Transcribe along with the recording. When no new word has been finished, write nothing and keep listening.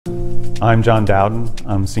I'm John Dowden.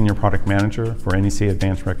 I'm Senior Product Manager for NEC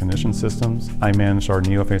Advanced Recognition Systems. I manage our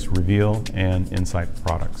NeoFace Reveal and Insight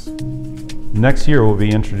products. Next year we'll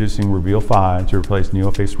be introducing Reveal 5 to replace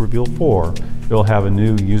NeoFace Reveal 4. It'll have a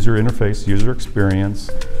new user interface, user experience.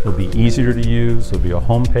 It'll be easier to use. It'll be a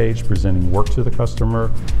home page presenting work to the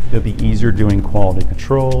customer. It'll be easier doing quality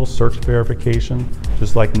control, search verification.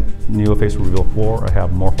 Just like NeoFace Reveal 4, I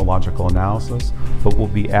have morphological analysis, but we'll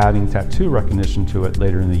be adding tattoo recognition to it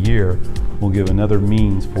later in the year. We'll give another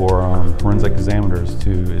means for forensic examiners to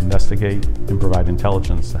investigate and provide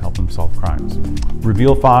intelligence to help them solve crimes.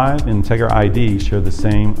 Reveal 5 and Integra ID share the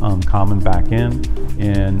same common backend,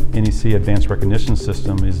 and NEC Advanced Recognition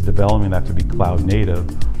System is developing that to be cloud native.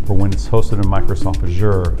 For when it's hosted in Microsoft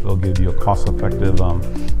Azure, it'll give you a cost-effective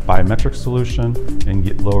biometric solution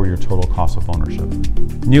and lower your total cost of ownership.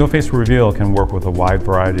 NeoFace Reveal can work with a wide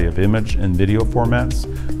variety of image and video formats.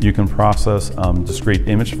 You can process discrete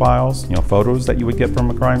image files, photos that you would get from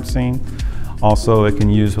a crime scene. Also, it can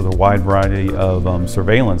use with a wide variety of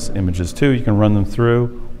surveillance images too. You can run them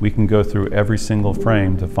through. We can go through every single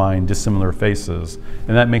frame to find dissimilar faces,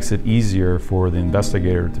 and that makes it easier for the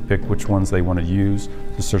investigator to pick which ones they want to use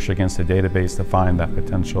to search against a database to find that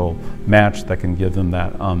potential match that can give them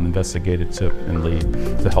that investigative tip and lead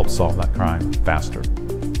to help solve that crime faster.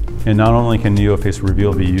 And not only can NeoFace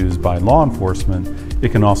Reveal be used by law enforcement,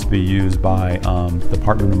 it can also be used by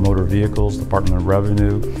Department of Motor Vehicles, Department of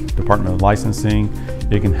Revenue, Department of Licensing.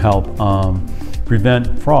 It can help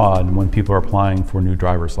prevent fraud when people are applying for new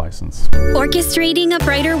driver's license. Orchestrating a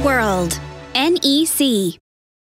brighter world. NEC.